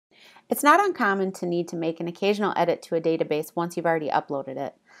It's not uncommon to need to make an occasional edit to a database once you've already uploaded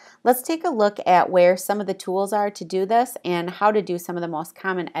it. Let's take a look at where some of the tools are to do this and how to do some of the most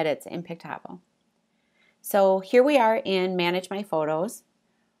common edits in Pictavo. So here we are in Manage My Photos.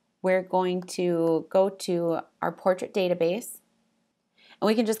 We're going to go to our portrait database, and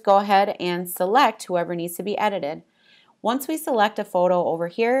we can just go ahead and select whoever needs to be edited. Once we select a photo over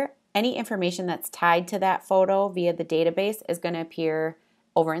here, any information that's tied to that photo via the database is going to appear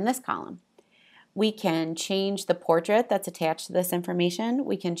over in this column. We can change the portrait that's attached to this information.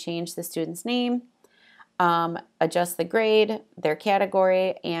 We can change the student's name, adjust the grade, their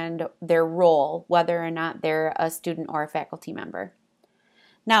category, and their role, whether or not they're a student or a faculty member.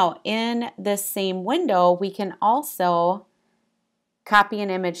 Now, in this same window, we can also copy an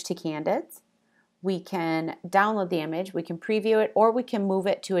image to Candids. We can download the image, we can preview it, or we can move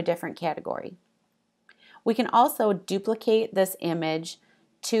it to a different category. We can also duplicate this image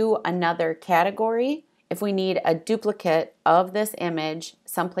to another category if we need a duplicate of this image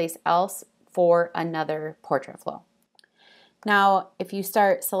someplace else for another portrait flow. Now, if you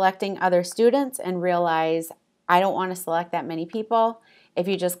start selecting other students and realize I don't want to select that many people, if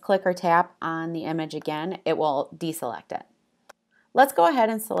you just click or tap on the image again, it will deselect it. Let's go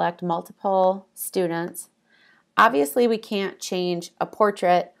ahead and select multiple students. Obviously, we can't change a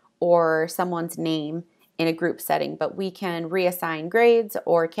portrait or someone's name in a group setting, but we can reassign grades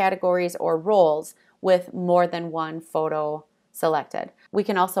or categories or roles with more than one photo selected. We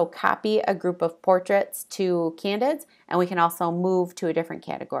can also copy a group of portraits to Candids, and we can also move to a different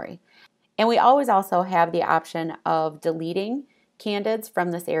category. And we always also have the option of deleting Candids from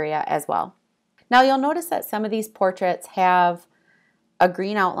this area as well. Now you'll notice that some of these portraits have a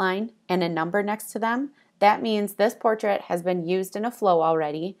green outline and a number next to them. That means this portrait has been used in a flow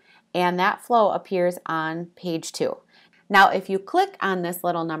already, and that flow appears on page 2. Now, if you click on this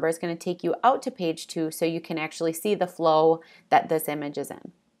little number, it's going to take you out to page 2 so you can actually see the flow that this image is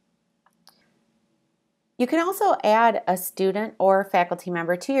in. You can also add a student or faculty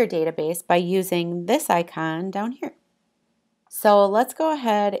member to your database by using this icon down here. So let's go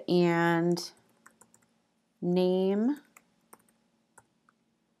ahead and name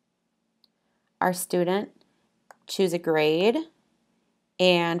our student, choose a grade,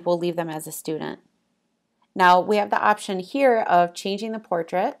 and we'll leave them as a student. Now we have the option here of changing the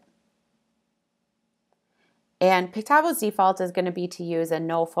portrait, and Pictavo's default is going to be to use a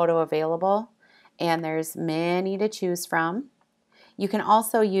no photo available, and there's many to choose from. You can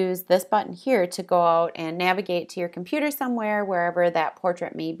also use this button here to go out and navigate to your computer somewhere, wherever that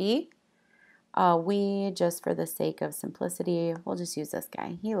portrait may be. We, just for the sake of simplicity, we'll just use this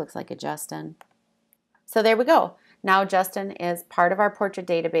guy. He looks like a Justin. So there we go. Now Justin is part of our portrait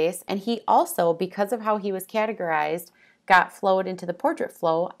database, and he also, because of how he was categorized, got flowed into the portrait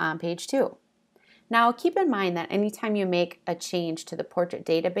flow on page 2. Now keep in mind that anytime you make a change to the portrait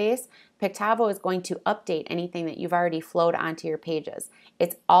database, Pictavo is going to update anything that you've already flowed onto your pages.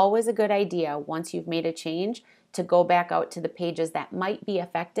 It's always a good idea, once you've made a change, to go back out to the pages that might be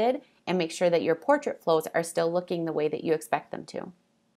affected and make sure that your portrait flows are still looking the way that you expect them to.